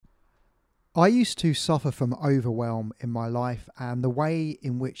I used to suffer from overwhelm in my life, and the way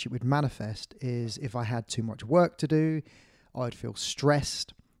in which it would manifest is if I had too much work to do, I'd feel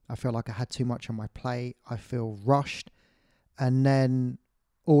stressed. I feel like I had too much on my plate. I feel rushed. And then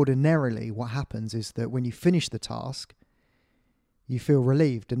ordinarily, what happens is that when you finish the task, you feel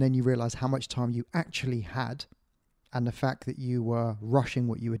relieved, and then you realize how much time you actually had and the fact that you were rushing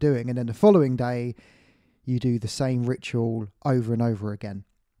what you were doing. And then the following day, you do the same ritual over and over again.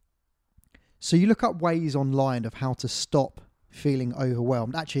 So you look up ways online of how to stop feeling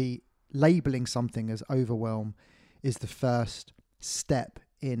overwhelmed. Actually, labeling something as overwhelm is the first step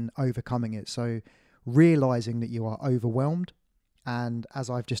in overcoming it. So realizing that you are overwhelmed. And as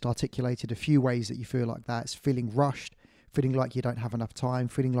I've just articulated, a few ways that you feel like that, it's feeling rushed, feeling like you don't have enough time,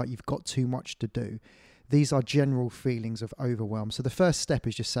 feeling like you've got too much to do. These are general feelings of overwhelm. So the first step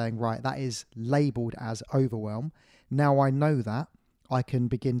is just saying, right, that is labeled as overwhelm. Now I know that, I can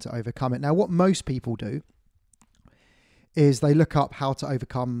begin to overcome it. Now, what most people do is they look up how to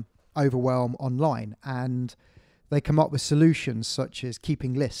overcome overwhelm online, and they come up with solutions such as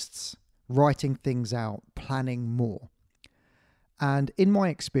keeping lists, writing things out, planning more. And in my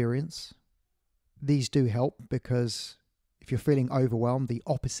experience, these do help, because if you're feeling overwhelmed, the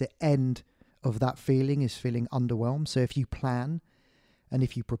opposite end of that feeling is feeling underwhelmed. So if you plan and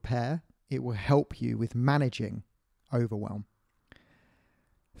if you prepare, it will help you with managing overwhelm.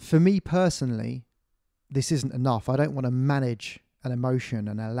 For me personally, this isn't enough. I don't want to manage an emotion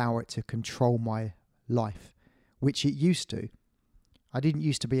and allow it to control my life, which it used to. I didn't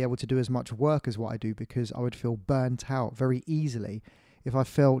used to be able to do as much work as what I do, because I would feel burnt out very easily. If I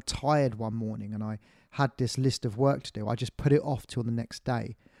felt tired one morning and I had this list of work to do, I just put it off till the next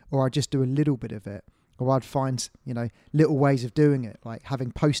day, or I just do a little bit of it. Or I'd find, little ways of doing it, like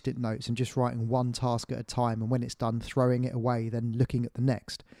having post-it notes and just writing one task at a time. And when it's done, throwing it away, then looking at the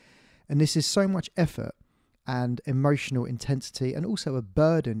next. And this is so much effort and emotional intensity, and also a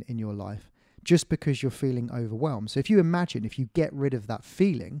burden in your life, just because you're feeling overwhelmed. So if you imagine, if you get rid of that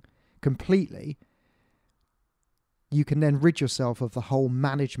feeling completely, you can then rid yourself of the whole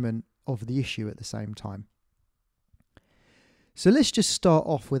management of the issue at the same time. So let's just start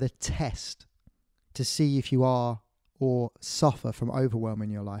off with a test to see if you are or suffer from overwhelm in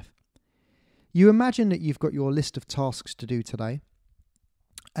your life. You imagine that you've got your list of tasks to do today,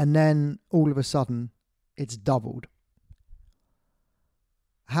 and then all of a sudden it's doubled.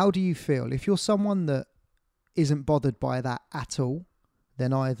 How do you feel? If you're someone that isn't bothered by that at all,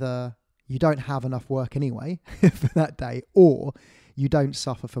 then either you don't have enough work anyway for that day, or you don't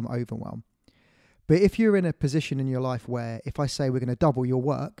suffer from overwhelm. But if you're in a position in your life where, if I say we're going to double your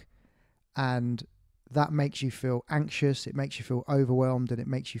work, and that makes you feel anxious, it makes you feel overwhelmed, and it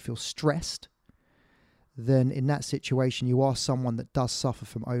makes you feel stressed, then in that situation, you are someone that does suffer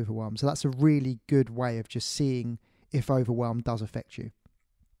from overwhelm. So that's a really good way of just seeing if overwhelm does affect you.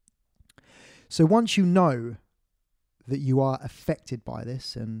 So once you know that you are affected by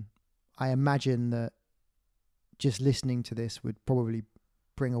this, and I imagine that just listening to this would probably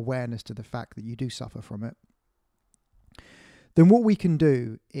bring awareness to the fact that you do suffer from it, then what we can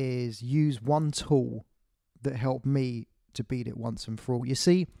do is use one tool that helped me to beat it once and for all. You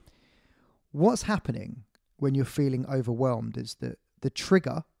see, what's happening when you're feeling overwhelmed is that the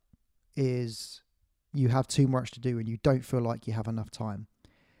trigger is you have too much to do and you don't feel like you have enough time.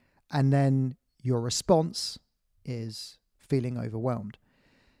 And then your response is feeling overwhelmed.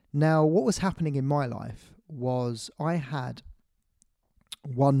 Now, what was happening in my life was I had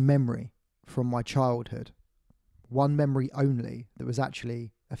one memory from my childhood, one memory only, that was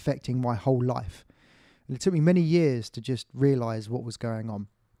actually affecting my whole life. And it took me many years to just realize what was going on.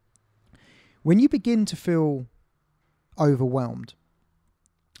 When you begin to feel overwhelmed,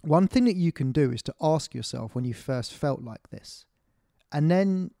 one thing that you can do is to ask yourself when you first felt like this, and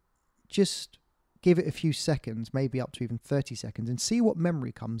then just give it a few seconds, maybe up to even 30 seconds, and see what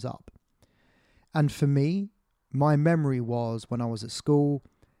memory comes up. And for me, my memory was when I was at school,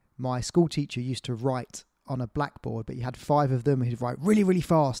 my school teacher used to write on a blackboard, but you had 5 of them, and he'd write really, really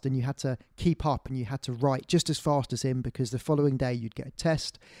fast, and you had to keep up, and you had to write just as fast as him, because the following day you'd get a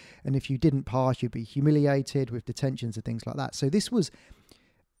test, and if you didn't pass, you'd be humiliated with detentions and things like that. So this was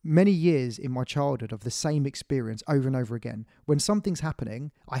many years in my childhood of the same experience over and over again. When something's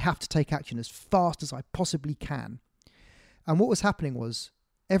happening, I have to take action as fast as I possibly can. And what was happening was,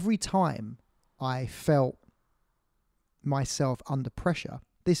 every time I felt myself under pressure,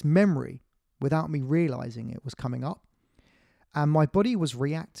 this memory, without me realizing it, was coming up, and my body was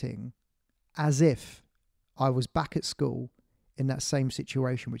reacting as if I was back at school in that same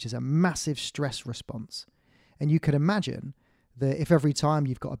situation, which is a massive stress response. And you could imagine that if every time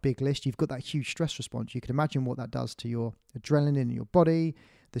you've got a big list, you've got that huge stress response, you can imagine what that does to your adrenaline in your body,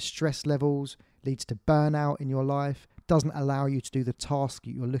 the stress levels, leads to burnout in your life, doesn't allow you to do the task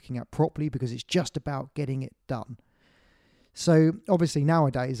that you're looking at properly because it's just about getting it done. So obviously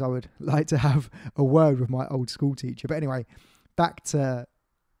nowadays I would like to have a word with my old school teacher. But anyway, back to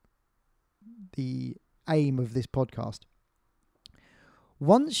the aim of this podcast.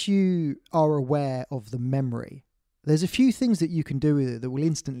 Once you are aware of the memory, there's a few things that you can do with it that will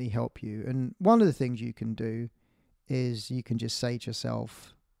instantly help you. And one of the things you can do is you can just say to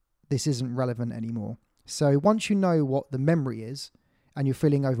yourself, this isn't relevant anymore. So once you know what the memory is and you're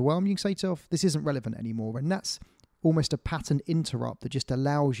feeling overwhelmed, you can say to yourself, this isn't relevant anymore. And that's almost a pattern interrupt that just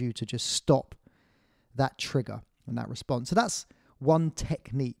allows you to just stop that trigger and that response. So that's one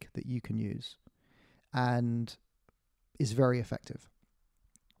technique that you can use and is very effective.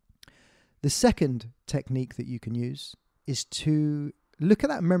 The second technique that you can use is to look at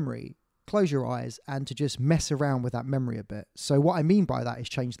that memory, close your eyes, and to just mess around with that memory a bit. So what I mean by that is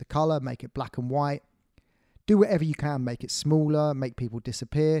change the color, make it black and white, do whatever you can, make it smaller, make people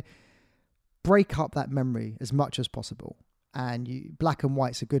disappear, break up that memory as much as possible. And black and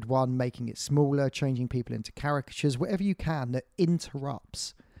white's a good one, making it smaller, changing people into caricatures, whatever you can that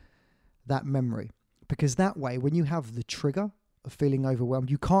interrupts that memory. Because that way, when you have the trigger of feeling overwhelmed,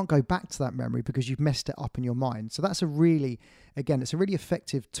 you can't go back to that memory because you've messed it up in your mind. So that's it's a really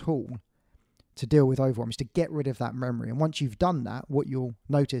effective tool to deal with overwhelm, is to get rid of that memory. And once you've done that, what you'll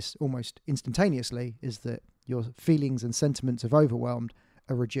notice almost instantaneously is that your feelings and sentiments of overwhelmed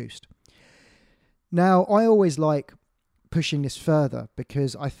are reduced. Now, I always like pushing this further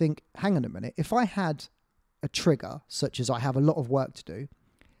because I think, hang on a minute, if I had a trigger, such as I have a lot of work to do,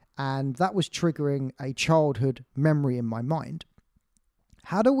 and that was triggering a childhood memory in my mind,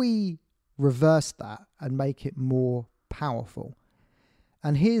 how do we reverse that and make it more powerful?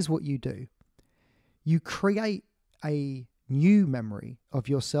 And here's what you do. You create a new memory of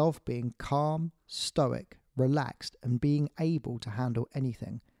yourself being calm, stoic, relaxed, and being able to handle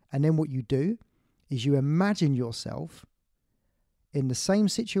anything. And then what you do is you imagine yourself in the same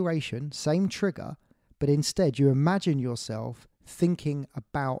situation, same trigger, but instead you imagine yourself thinking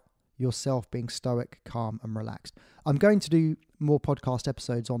about yourself being stoic, calm, and relaxed. I'm going to do more podcast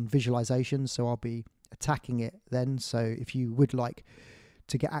episodes on visualization, so I'll be attacking it then. So if you would like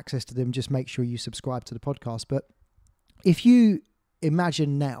to get access to them, just make sure you subscribe to the podcast. But if you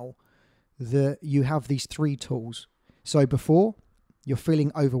imagine now that you have these three tools. So before, you're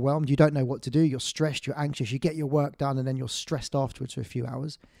feeling overwhelmed, you don't know what to do, you're stressed, you're anxious, you get your work done, and then you're stressed afterwards for a few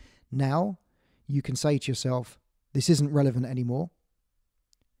hours. Now, you can say to yourself, this isn't relevant anymore.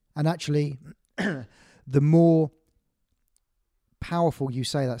 And actually, the more powerful you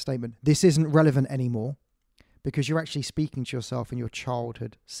say that statement, this isn't relevant anymore, because you're actually speaking to yourself in your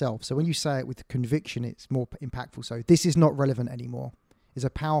childhood self. So when you say it with conviction, it's more impactful. So this is not relevant anymore is a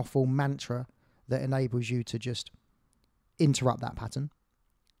powerful mantra that enables you to just interrupt that pattern.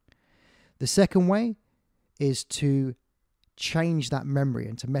 The second way is to change that memory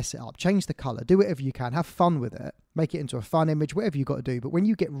and to mess it up. Change the color. Do whatever you can. Have fun with it. Make it into a fun image, whatever you got to do. But when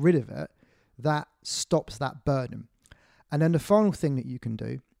you get rid of it, that stops that burden. And then the final thing that you can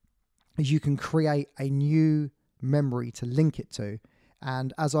do is you can create a new memory to link it to.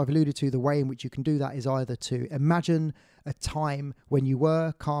 And as I've alluded to, the way in which you can do that is either to imagine a time when you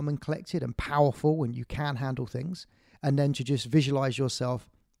were calm and collected and powerful and you can handle things, and then to just visualize yourself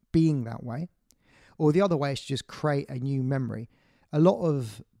being that way. Or the other way is to just create a new memory. A lot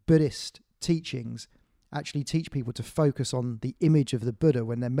of Buddhist teachings actually teach people to focus on the image of the Buddha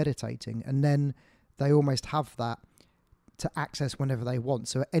when they're meditating, and then they almost have that to access whenever they want.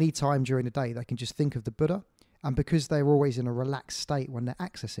 So at any time during the day, they can just think of the Buddha. And because they're always in a relaxed state when they're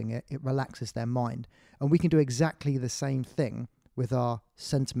accessing it, it relaxes their mind. And we can do exactly the same thing with our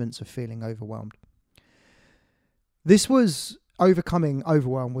sentiments of feeling overwhelmed. This was overcoming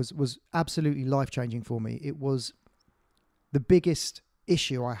overwhelm was absolutely life-changing for me. It was the biggest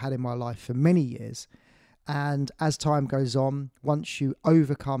issue I had in my life for many years. And as time goes on, once you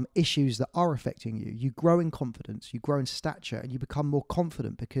overcome issues that are affecting you, you grow in confidence, you grow in stature, and you become more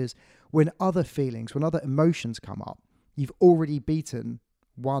confident, because when other feelings, when other emotions come up, you've already beaten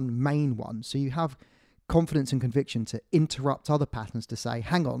one main one. So you have confidence and conviction to interrupt other patterns, to say,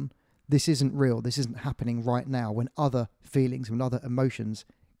 hang on, this isn't real, this isn't happening right now, when other feelings, when other emotions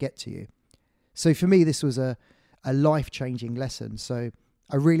get to you. So for me, this was a life-changing lesson. So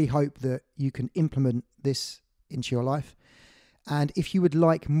I really hope that you can implement this into your life. And if you would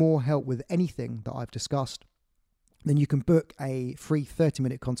like more help with anything that I've discussed, then you can book a free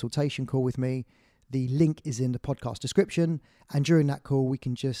 30-minute consultation call with me. The link is in the podcast description. And during that call, we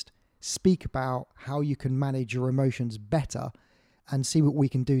can just speak about how you can manage your emotions better and see what we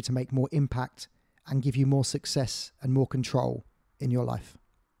can do to make more impact and give you more success and more control in your life.